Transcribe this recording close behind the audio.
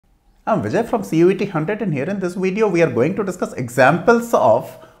I'm Vijay from CUET 100, and here in this video we are going to discuss examples of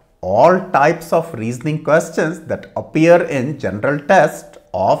all types of reasoning questions that appear in general test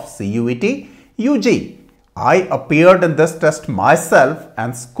of CUET UG. I appeared in this test myself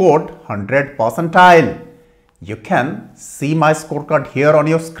and scored 100 percentile. You can see my scorecard here on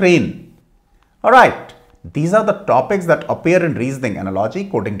your screen. Alright, these are the topics that appear in reasoning: analogy,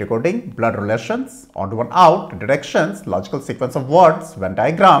 coding, decoding, blood relations, odd one out, directions, logical sequence of words, Venn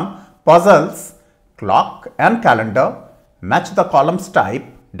diagram, puzzles, clock and calendar, match the columns type,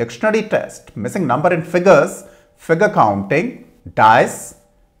 dictionary test, missing number in figures, figure counting, dice,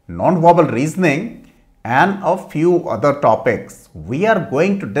 non-verbal reasoning, and a few other topics. We are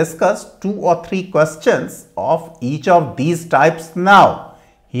going to discuss 2 or 3 questions of each of these types now.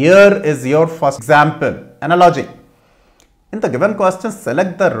 Here is your first example, analogy. In the given question,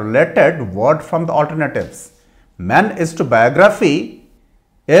 select the related word from the alternatives. Man is to biography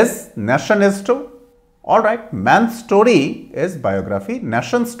is nation is to. Alright, man's story is biography,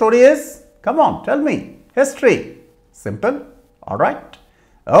 nation's story is, come on, tell me, history. Simple. Alright.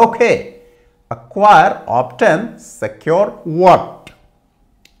 Okay. Acquire, obtain, secure what?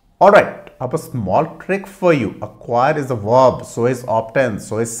 Alright, I have a small trick for you. Acquire is a verb, so is obtain,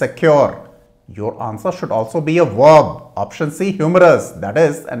 so is secure. Your answer should also be a verb. Option C, humorous, that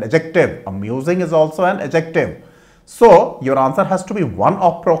is an adjective. Amusing is also an adjective. So, your answer has to be one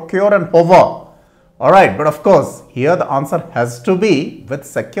of procure and hover. Alright, but of course, here the answer has to be with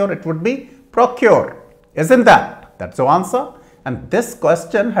secure, it would be procure. Isn't that? That's your answer. And this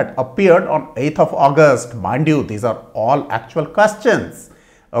question had appeared on 8th of August. Mind you, these are all actual questions.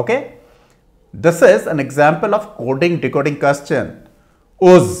 Okay. This is an example of coding decoding question.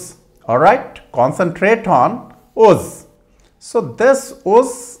 Uz. Alright. Concentrate on uz. So this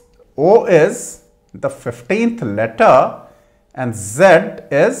uz, O is the 15th letter and Z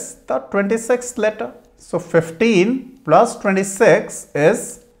is the 26th letter. So 15 plus 26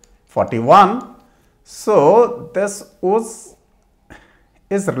 is 41. So this uz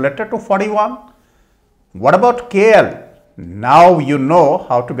is related to 41. What about KL? Now you know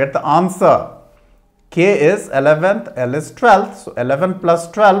how to get the answer. K is 11th, L is 12th. So 11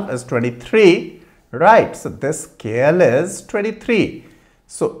 plus 12 is 23. Right. So this KL is 23.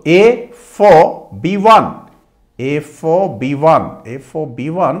 So A4B1. A4B1.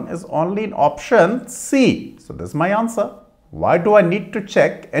 A4B1 is only in option C. So this is my answer. Why do I need to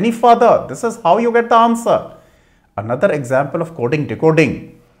check any further? This is how you get the answer. Another example of coding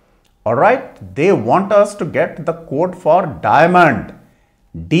decoding. Alright, they want us to get the code for diamond.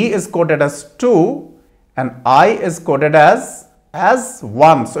 D is coded as 2 and I is coded as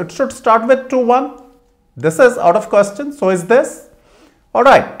 1. So it should start with 2, 1. This is out of question. So is this.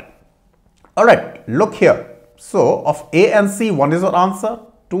 Alright, look here. So of A and C, one is your answer,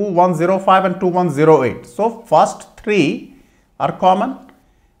 2105 and 2108. So first 3 are common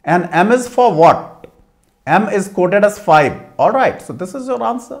and M is for what? M is coded as 5. Alright, so this is your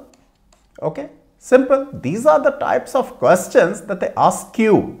answer. Okay, simple. These are the types of questions that they ask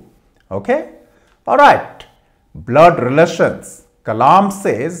you. Okay, alright. Blood relations. Kalam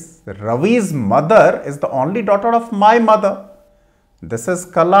says Ravi's mother is the only daughter of my mother. This is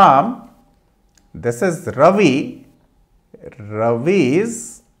Kalam. This is Ravi.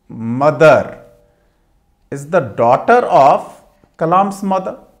 Ravi's mother is the daughter of Kalam's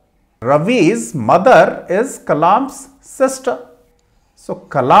mother. Ravi's mother is Kalam's sister. So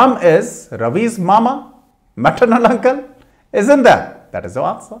Kalam is Ravi's mama, maternal uncle. Isn't that? That is your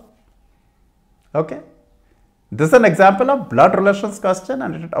answer. Okay. This is an example of blood relations question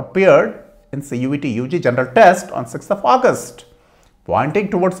and it appeared in CUET UG general test on 6th of August. Pointing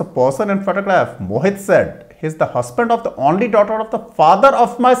towards a person in photograph, Mohit said, he is the husband of the only daughter of the father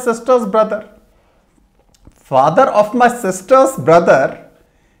of my sister's brother. Father of my sister's brother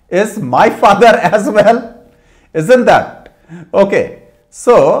is my father as well. Isn't that? Okay.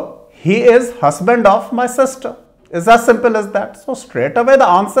 So, he is husband of my sister. It's as simple as that. So, straight away the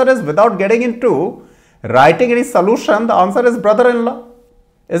answer is, without getting into writing any solution, the answer is brother-in-law.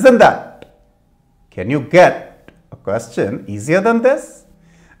 Isn't that? Can you get a question easier than this?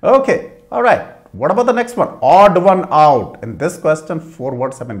 Okay, alright. What about the next one? Odd one out. In this question, 4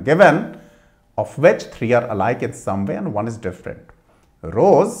 words have been given, of which 3 are alike in some way and 1 is different.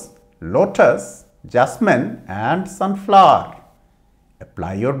 Rose, lotus, jasmine and sunflower.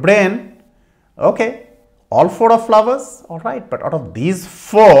 Apply your brain. Okay, all 4 are flowers. Alright, but out of these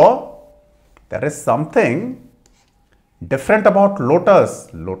 4, there is something different about lotus.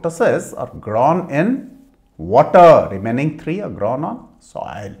 Lotuses are grown in water. Remaining 3 are grown on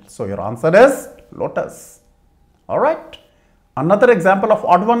soil. So your answer is lotus. Alright. Another example of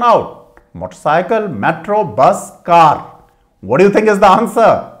odd one out. motorcycle, metro, bus, car. What do you think is the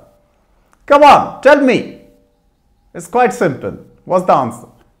answer? Come on, tell me. It's quite simple. What's the answer?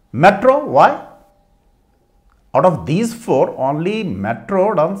 Metro. Why? Out of these four, only metro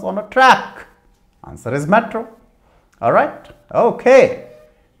runs on a track. Answer is metro. All right. Okay.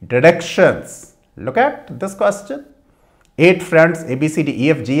 Directions. Look at this question. 8 friends A, B, C, D, E,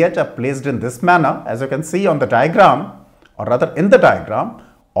 F, G, H are placed in this manner. As you can see on the diagram, or rather in the diagram,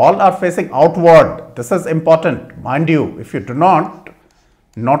 all are facing outward. This is important. Mind you, if you do not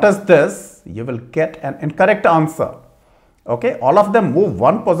notice this, you will get an incorrect answer. Okay, all of them move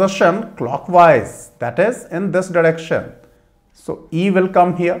one position clockwise, that is in this direction. So E will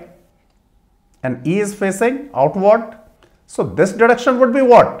come here and E is facing outward. So this direction would be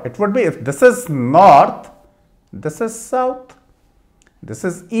what? It would be, if this is north, this is south, this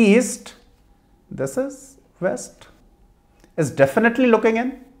is east, this is west. Is definitely looking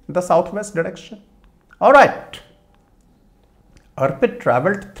in the southwest direction. All right. Arpit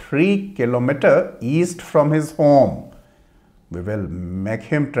traveled 3 kilometers east from his home. We will make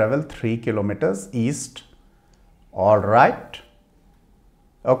him travel 3 kilometers east. All right.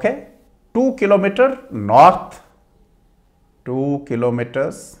 Okay. 2 kilometers north. 2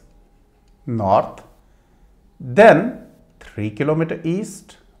 kilometers north. Then 3 kilometers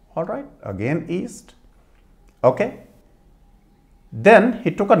east. All right. Again east. Okay. Then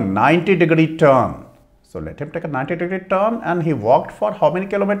he took a 90-degree turn. So let him take a 90-degree turn and he walked for how many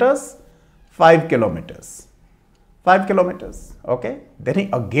kilometers? 5 kilometers. 5 kilometers. Okay. Then he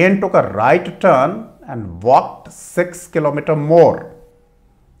again took a right turn and walked 6 kilometers more.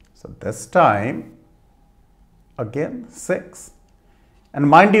 So this time again 6. And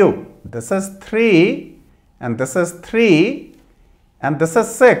mind you, this is 3 and this is 3 and this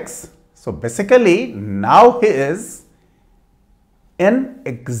is 6. So basically now he is in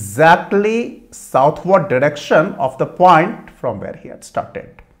exactly southward direction of the point from where he had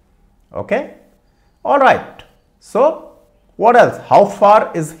started. Okay. All right. So what else? How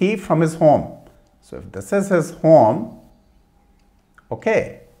far is he from his home? So if this is his home,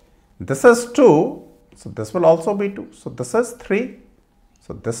 okay, this is 2. So this will also be 2. So this is 3.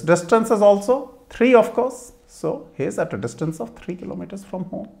 So this distance is also 3, of course. So he is at a distance of 3 kilometers from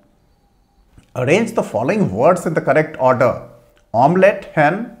home. Arrange the following words in the correct order. Omelette,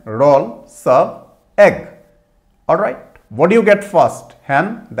 hen, roll, serve, egg. All right. What do you get first?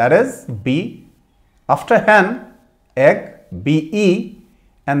 Hen, that is B. After hen, egg, B-E.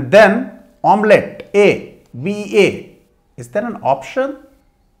 And then omelette, A, B-E-A. Is there an option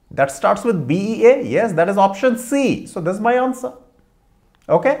that starts with B-E-A? Yes, that is option C. So this is my answer.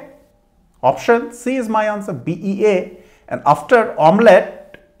 Okay. Option C is my answer, B-E-A. And after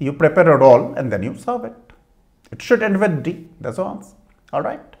omelette, you prepare a roll and then you serve it. It should end with D. That's the answer. All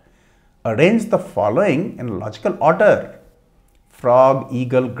right. Arrange the following in logical order. Frog,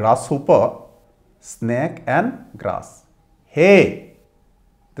 eagle, grasshopper, snake and grass. Hey,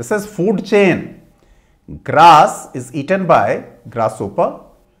 this is food chain. Grass is eaten by grasshopper.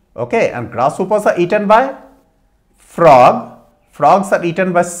 Okay. And grasshoppers are eaten by frog. Frogs are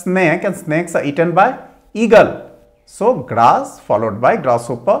eaten by snake and snakes are eaten by eagle. So grass followed by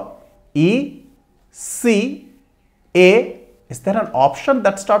grasshopper. E, C, A. Is there an option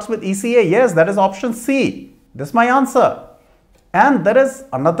that starts with ECA? Yes, that is option C. This is my answer. And there is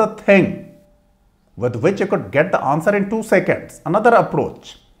another thing with which you could get the answer in 2 seconds. Another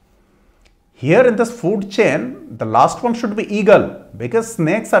approach. Here in this food chain, the last one should be eagle because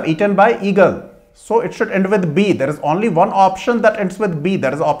snakes are eaten by eagle. So it should end with B. There is only one option that ends with B.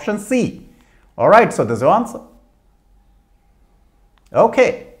 That is option C. Alright, so this is your answer.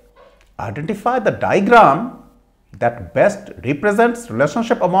 Okay. Identify the diagram that best represents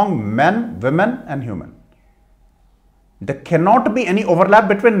relationship among men, women and human. There cannot be any overlap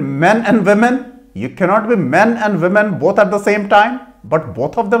between men and women. You cannot be men and women both at the same time, but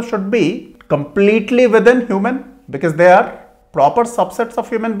both of them should be completely within human because they are proper subsets of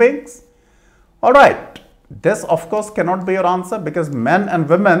human beings. All right. This of course cannot be your answer because men and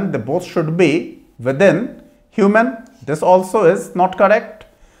women, they both should be within human. This also is not correct.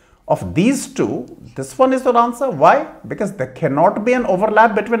 Of these two, this one is your answer. Why? Because there cannot be an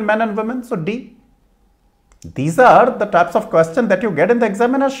overlap between men and women. So D. These are the types of questions that you get in the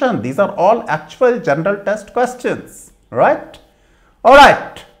examination. These are all actual general test questions, right? All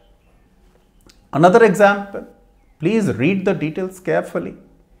right. Another example. Please read the details carefully.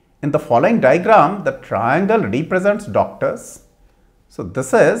 In the following diagram, the triangle represents doctors. So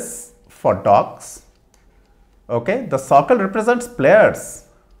this is for dogs. Okay. The circle represents players.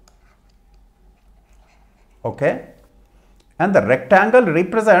 Okay. and the rectangle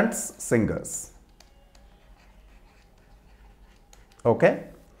represents singers. Okay.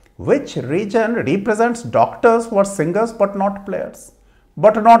 Which region represents doctors who are singers but not players?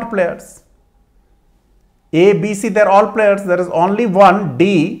 A, B, C, they are all players. There is only one, D,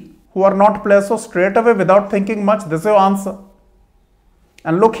 who are not players. So straight away, without thinking much, this is your answer.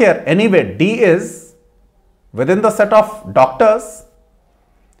 And look here, anyway, D is within the set of doctors,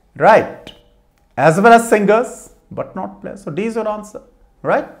 right, as well as singers, but not players. So D is your answer,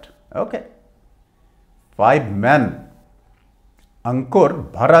 right? Okay. 5 men,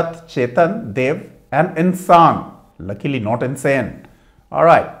 Ankur, Bharat, Chetan, Dev, and Insan. Luckily not insane. All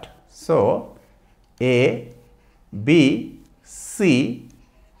right. So A, B, C,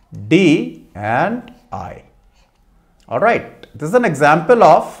 D, and I. All right. This is an example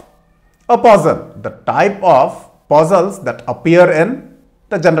of a puzzle, the type of puzzles that appear in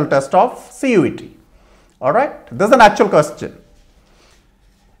the general test of CUET. All right. This is an actual question.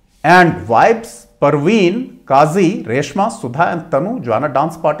 And wives, Parveen, Kazi, Reshma, Sudha, and Tanu join a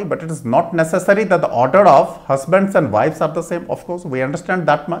dance party, but it is not necessary that the order of husbands and wives are the same. Of course, we understand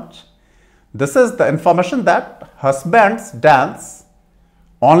that much. This is the information that husbands dance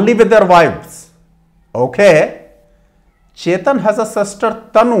only with their wives. Okay. Chetan has a sister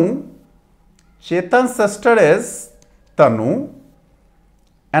Tanu. Chetan's sister is Tanu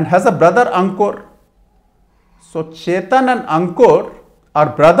and has a brother Ankur. So Chetan and Ankur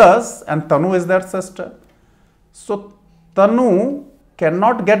are brothers and Tanu is their sister. So Tanu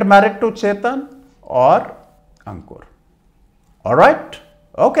cannot get married to Chetan or Ankur. Alright?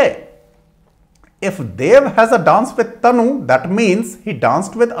 Okay. If Dev has a dance with Tanu, that means he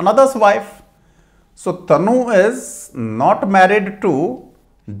danced with another's wife. So Tanu is not married to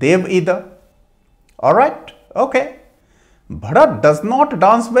Dev either. Alright? Okay. Bharat does not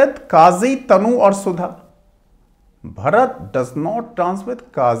dance with Kazi, Tanu or Sudha. Bharat does not dance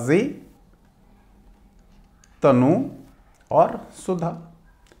with Kazi, Tanu or Sudha.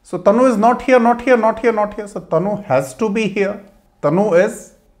 So Tanu is not here, not here, not here, not here. So Tanu has to be here. Tanu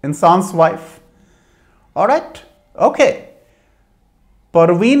is Insan's wife. Alright? Okay.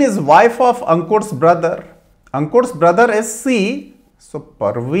 Parveen is wife of Ankur's brother. Ankur's brother is C. So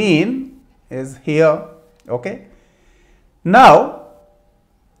Parveen is here. Okay. Now,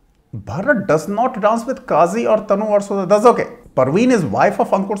 Bharat does not dance with Kazi or Tanu or Sudha. That's okay. Parveen is wife of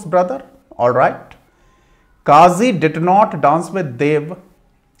Ankur's brother. Alright. Kazi did not dance with Dev.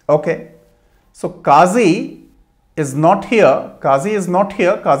 Okay. So Kazi is not here. Kazi is not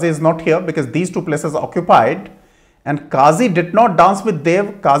here. Kazi is not here because these two places are occupied. And Kazi did not dance with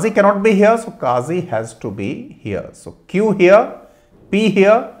Dev. Kazi cannot be here. So Kazi has to be here. So Q here, P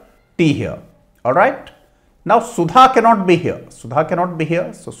here, T here. Alright. Now Sudha cannot be here. Sudha cannot be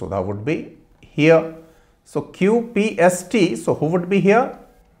here. So Sudha would be here. So Q, P, S, T. So who would be here?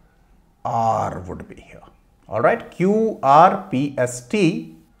 R would be here. Alright. Q, R, P, S,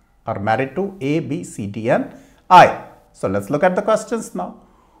 T are married to A, B, C, D, and I. So let's look at the questions now.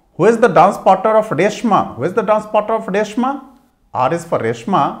 Who is the dance partner of Reshma? Who is the dance partner of Reshma? R is for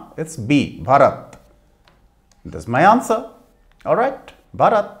Reshma. It's B, Bharat. This is my answer. Alright.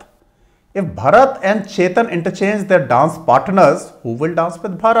 Bharat. If Bharat and Chetan interchange their dance partners, who will dance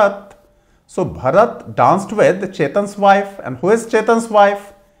with Bharat? So Bharat danced with Chetan's wife. And who is Chetan's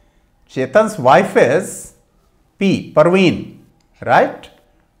wife? Chetan's wife is P, Parveen. Right?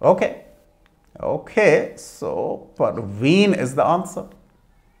 Okay. Okay, so Parveen is the answer.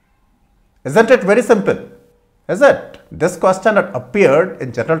 Isn't it very simple? Is it? This question had appeared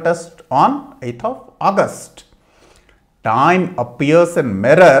in general test on 8th of August. Time appears in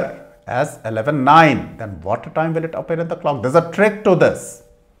mirror as 11:09. Then what time will it appear in the clock? There's a trick to this.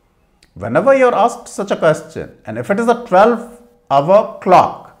 Whenever you're asked such a question, and if it is a 12-hour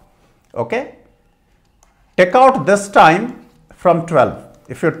clock, okay, take out this time from 12.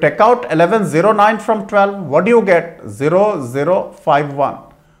 If you take out 11:09 from 12, what do you get? 0051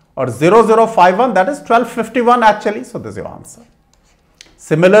 or 0051, that is 12:51 actually. So this is your answer.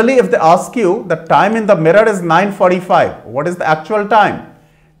 Similarly, if they ask you the time in the mirror is 9:45, what is the actual time?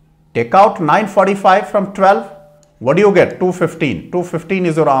 Take out 9:45 from 12, what do you get? 2:15. 2:15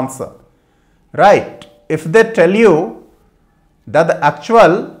 is your answer. Right. If they tell you that the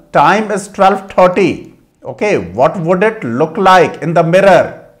actual time is 12:30, okay, what would it look like in the mirror?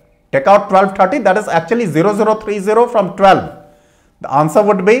 Take out 12:30, that is actually 0030 from 12. The answer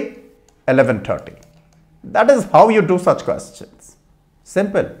would be 11:30. That is how you do such questions.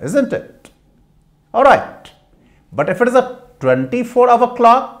 Simple, isn't it? Alright. But if it is a 24-hour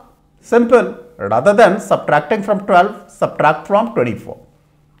clock, simple. Rather than subtracting from 12, subtract from 24.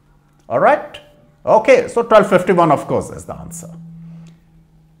 Alright. Okay, so 1251 of course is the answer.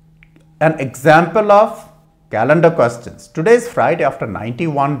 An example of calendar questions. Today is Friday after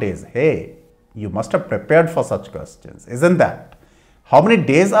 91 days. Hey, you must have prepared for such questions, isn't that? How many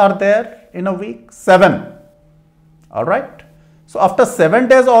days are there in a week? 7. Alright. So after 7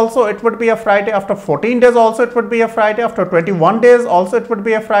 days also it would be a Friday. After 14 days also it would be a Friday. After 21 days also it would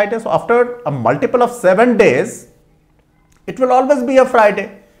be a Friday. So after a multiple of 7 days, it will always be a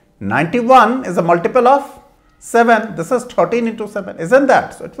Friday. 91 is a multiple of 7. This is 13 into 7. Isn't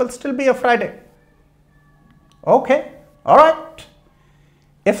that? So it will still be a Friday. Okay. Alright.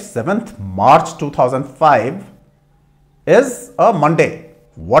 If 7th March 2005 is a Monday,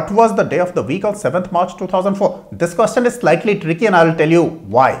 what was the day of the week of 7th March 2004? This question is slightly tricky and I will tell you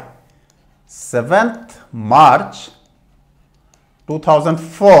why. 7th March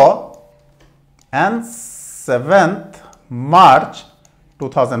 2004 and 7th March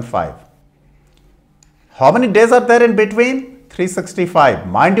 2005. How many days are there in between? 365.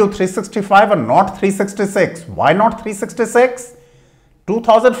 Mind you, 365 and not 366. Why not 366?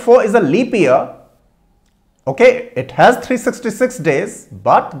 2004 is a leap year. Okay, it has 366 days,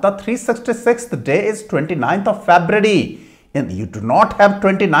 but the 366th day is 29th of February. And you do not have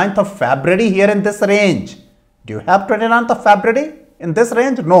 29th of February here in this range. Do you have 29th of February in this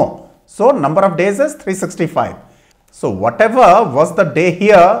range? No. So, number of days is 365. So, whatever was the day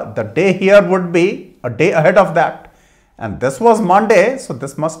here would be a day ahead of that. And this was Monday, so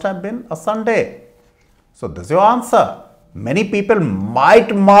this must have been a Sunday. So, this is your answer. Many people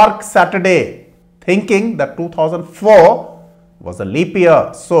might mark Saturday thinking that 2004 was a leap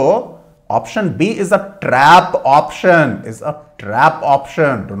year. So, option B is a trap option.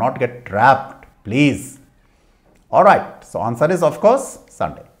 Do not get trapped, please. Alright, so answer is of course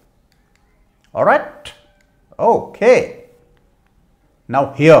Sunday. Alright, okay.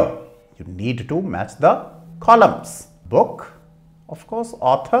 Now here you need to match the columns. Book, of course,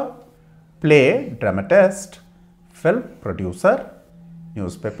 author, play, dramatist, film, producer,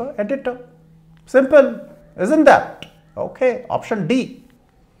 newspaper, editor. Simple, isn't that? Okay, option D.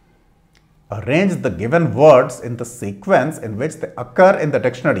 Arrange the given words in the sequence in which they occur in the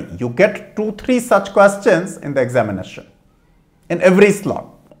dictionary. You get 2-3 such questions in the examination in every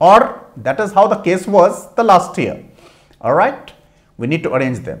slot, or that is how the case was the last year. Alright, we need to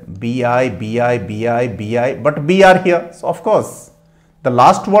arrange them. BI, BI, BI, BI, but BR here. So, of course, the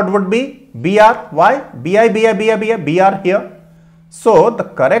last word would be BR. Why? BI, BI, BI, BI, BR here. So, the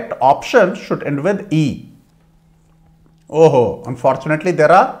correct option should end with E. Oh, unfortunately,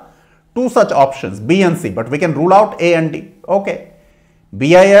 there are 2 such options, B and C, but we can rule out A and D. Okay.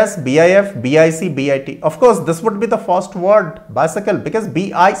 BIS, BIF, BIC, BIT. Of course, this would be the first word, bicycle, because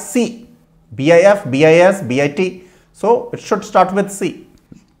BIC, BIF, BIS, BIT. So, it should start with C.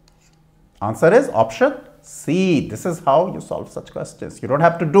 Answer is option C. This is how you solve such questions. You don't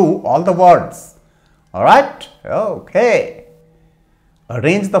have to do all the words. Alright? Okay.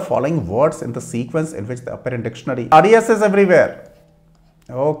 Arrange the following words in the sequence in which they appear in dictionary. RES is everywhere.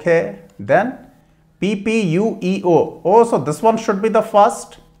 Okay. Then PPUEO. Oh, so this one should be the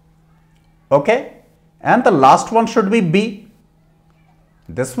first. Okay. And the last one should be B.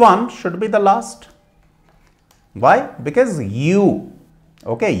 This one should be the last. Why? Because U.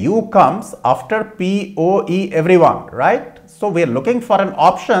 Okay, U comes after POE everyone, right? So we are looking for an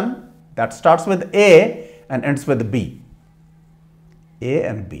option that starts with A and ends with B. A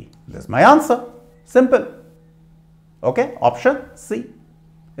and B. This is my answer. Simple. Okay, option C.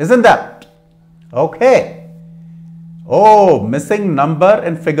 Isn't that? Okay. Oh, missing number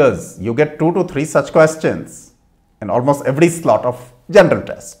in figures. You get 2 to 3 such questions in almost every slot of general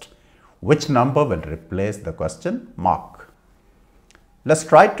test. Which number will replace the question mark? Let's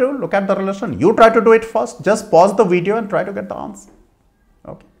try to look at the relation. You try to do it first. Just pause the video and try to get the answer.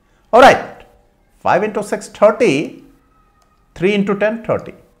 Okay. Alright. 5 into 6, 30. 3 into 10,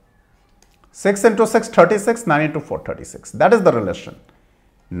 30. 6 into 6, 36. 9 into 4, 36. That is the relation.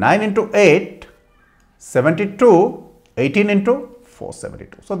 9 into 8, 72. 18 into 4,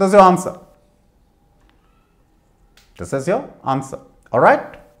 72. So, this is your answer. This is your answer.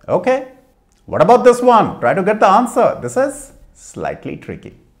 Alright. Okay. What about this one? Try to get the answer. This is slightly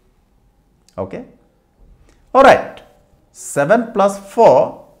tricky. Okay. Alright. 7 plus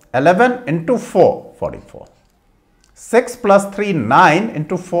 4, 11 into 4, 44. 6 plus 3, 9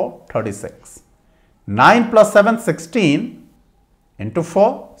 into 4, 36. 9 plus 7, 16 into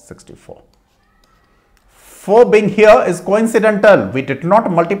 4, 64. 4 being here is coincidental. We did not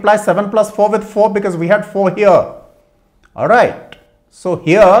multiply 7 plus 4 with 4 because we had 4 here. Alright. So,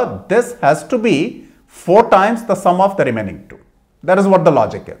 here this has to be 4 times the sum of the remaining 2. That is what the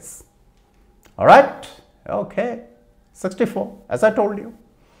logic is. Alright, okay, 64 as I told you.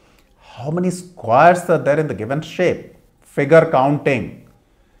 How many squares are there in the given shape? Figure counting.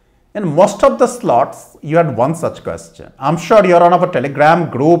 In most of the slots, you had one such question. I'm sure you're on our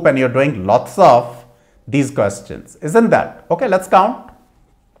Telegram group and you're doing lots of these questions, isn't that? Okay, let's count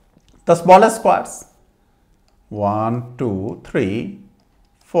the smallest squares. 1, 2, 3,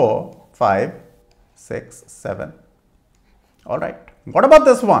 4, 5, 6, 7. Alright, what about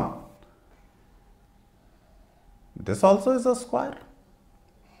this one? This also is a square.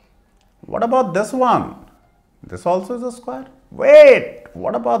 What about this one? This also is a square. Wait,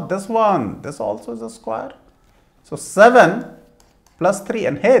 what about this one? This also is a square. So 7 plus 3,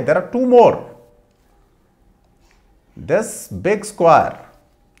 and hey, there are two more. This big square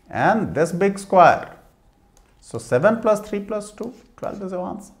and this big square. So 7 plus 3 plus 2, 12 is your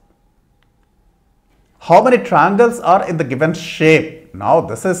answer. How many triangles are in the given shape? Now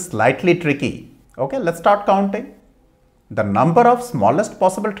this is slightly tricky. Okay, let's start counting. The number of smallest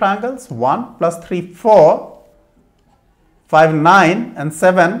possible triangles, 1 plus 3, 4, 5, 9 and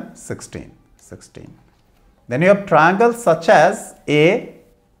 7, 16. 16. Then you have triangles such as A,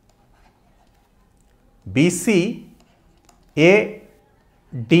 BC, A,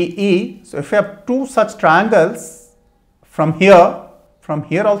 DE. So if you have two such triangles from here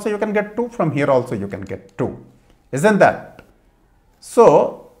also you can get 2, from here also you can get 2. Isn't that?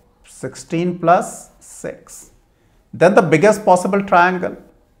 So 16 plus 6. Then the biggest possible triangle,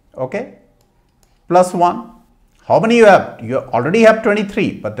 okay, plus 1. How many you have? You already have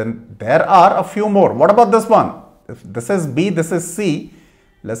 23, but then there are a few more. What about this one? If this is B, this is C,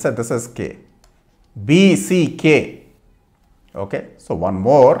 let's say this is K. B, C, K. Okay, so one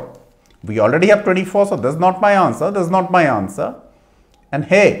more. We already have 24, so this is not my answer. This is not my answer. And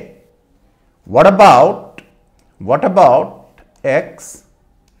hey, what about X,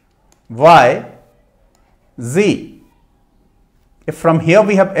 Y, Z? If from here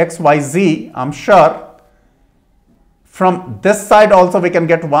we have X, Y, Z, I'm sure from this side also we can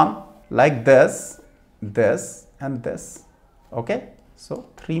get one, like this, this and this. Okay, so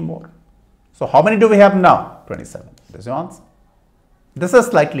 3 more. So how many do we have now? 27. This is your answer. This is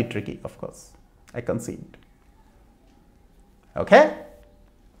slightly tricky, of course, I concede. Okay,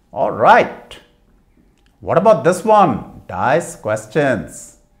 all right. What about this one? Dice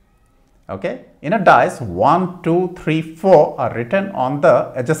questions. Okay, in a dice, 1, 2, 3, 4 are written on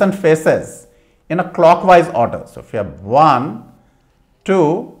the adjacent faces in a clockwise order. So if you have 1,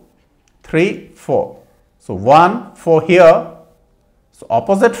 2, 3, 4. So 1, 4 here. So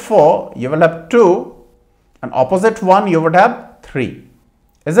opposite 4, you will have 2, and opposite 1, you would have 3.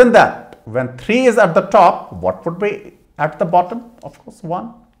 Isn't that? When 3 is at the top, what would be at the bottom? Of course,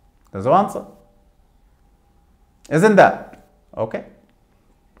 1. There's your answer. Isn't that? Okay.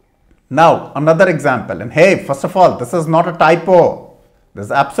 Now, another example. And hey, first of all, this is not a typo. This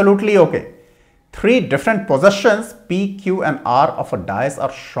is absolutely okay. 3 different positions P, Q and R of a dice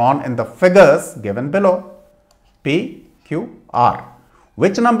are shown in the figures given below. P, Q, R.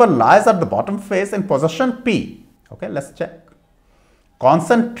 Which number lies at the bottom face in position P? Okay, let's check.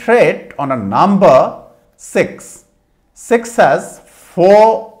 Concentrate on a number 6. 6 has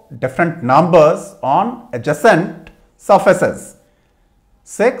 4 different numbers on adjacent surfaces.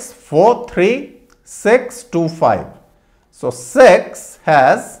 6, 4, 3, 6, 2, 5. So 6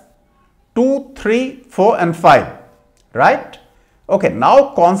 has 2, 3, 4 and 5, right? Okay,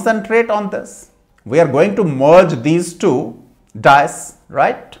 now concentrate on this. We are going to merge these two dice,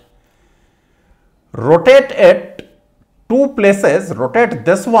 right? Rotate it 2 places, rotate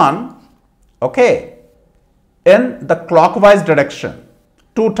this one, okay, in the clockwise direction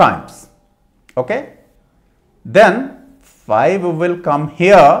 2 times, okay? Then 5 will come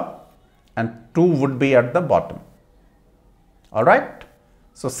here and 2 would be at the bottom. All right.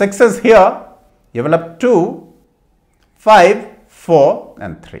 So 6 is here. You will have 2, 5, 4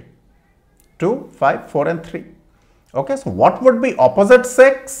 and 3. 2, 5, 4 and 3. Okay. So what would be opposite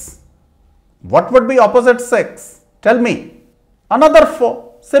 6? What would be opposite 6? Tell me. Another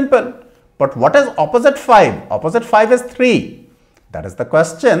 4. Simple. But what is opposite 5? Opposite 5 is 3. That is the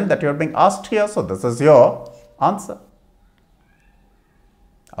question that you are being asked here. So this is your answer.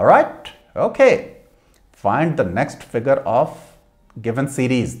 All right. Okay. Find the next figure of given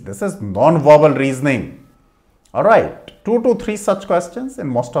series. This is non-verbal reasoning. All right. 2 to 3 such questions in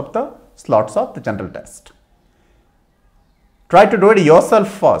most of the slots of the general test. Try to do it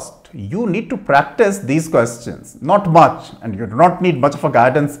yourself first. You need to practice these questions. Not much, and you do not need much of a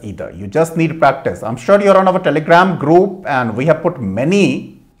guidance either. You just need practice. I'm sure you're on our Telegram group and we have put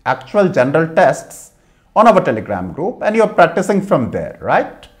many actual general tests on our Telegram group and you're practicing from there,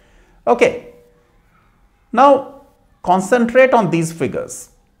 right? Okay. Now concentrate on these figures.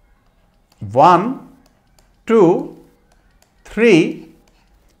 1, 2, 3.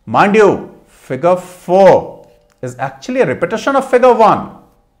 Mind you, figure 4 is actually a repetition of figure 1.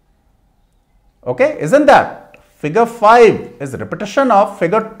 Okay, isn't that? Figure 5 is a repetition of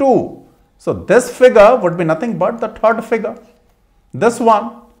figure 2. So this figure would be nothing but the third figure. This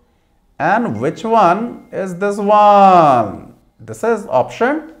one. And which one is this one? This is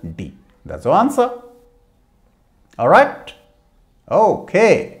option D. That's the answer. Alright.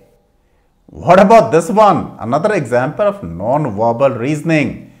 Okay. What about this one? Another example of non-verbal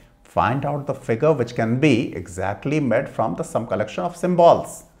reasoning. Find out the figure which can be exactly made from the sum collection of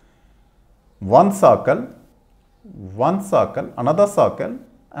symbols. One circle, another circle,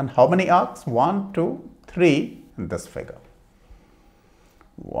 and how many arcs? 1, 2, 3 in this figure.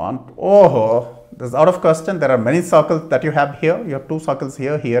 This is out of question. There are many circles that you have here. You have 2 circles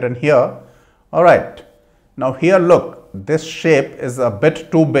here, here and here. Alright. Now here look, this shape is a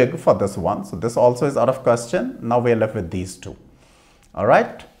bit too big for this one. So this also is out of question. Now we are left with these 2.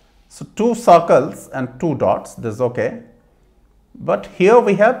 Alright. So 2 circles and 2 dots. This is okay. But here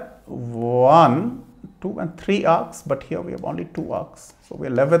we have 1, 2 and 3 arcs. But here we have only 2 arcs. So we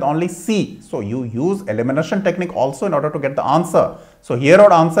are left with only C. So you use elimination technique also in order to get the answer. So here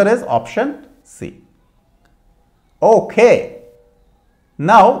our answer is option C. Okay.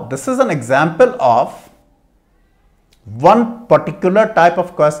 Now this is an example of one particular type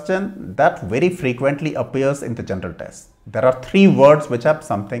of question that very frequently appears in the general test. There are 3 words which have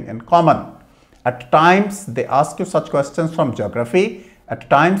something in common. At times they ask you such questions from geography, at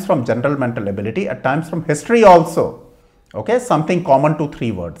times from general mental ability, at times from history also. Okay, something common to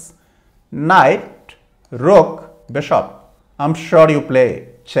 3 words. Knight, rook, bishop. I'm sure you play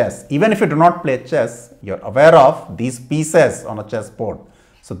chess. Even if you do not play chess, you're aware of these pieces on a chessboard.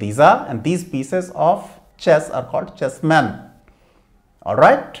 So these are, and these pieces of chess are called chessmen.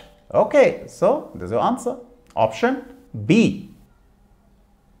 Alright. Okay. So this is your answer. Option B.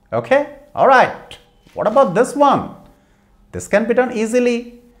 Okay. Alright. What about this one? This can be done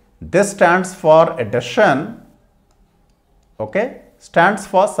easily. This stands for addition. Okay. Stands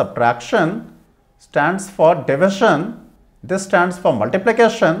for subtraction. Stands for division. This stands for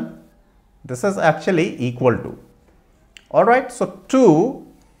multiplication. This is actually equal to. Alright. So 2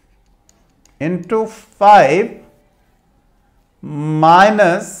 into 5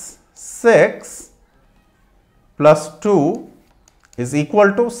 minus 6 plus 2 is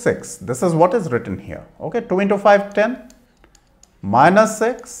equal to 6. This is what is written here. Okay, 2 into 5, 10, minus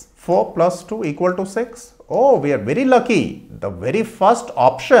 6, 4 plus 2 equal to 6. Oh, we are very lucky. The very first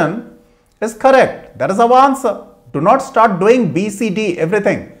option is correct. That is our answer. Do not start doing B, C, D,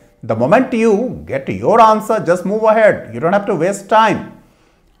 everything. The moment you get your answer, just move ahead. You don't have to waste time.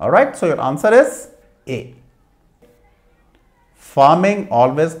 Alright, so your answer is A. Farming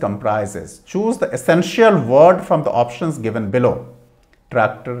always comprises. Choose the essential word from the options given below.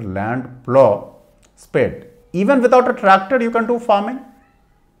 Tractor, land, plow, spade. Even without a tractor, you can do farming.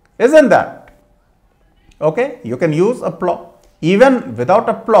 Isn't that? Okay, you can use a plow. Even without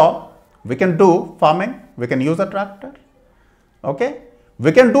a plow, we can do farming. We can use a tractor. Okay,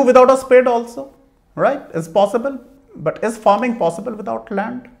 we can do without a spade also. Right? It's possible. But is farming possible without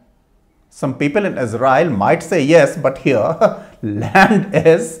land? Some people in Israel might say yes, but here land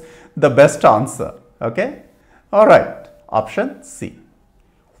is the best answer. Okay. Alright. Option C.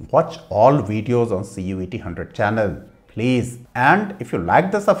 Watch all videos on CUET 100 channel, please. And if you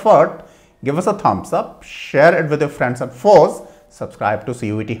like this effort, give us a thumbs up, share it with your friends and foes, subscribe to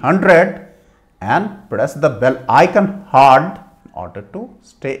CUET 100 and press the bell icon hard in order to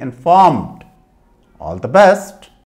stay informed. All the best.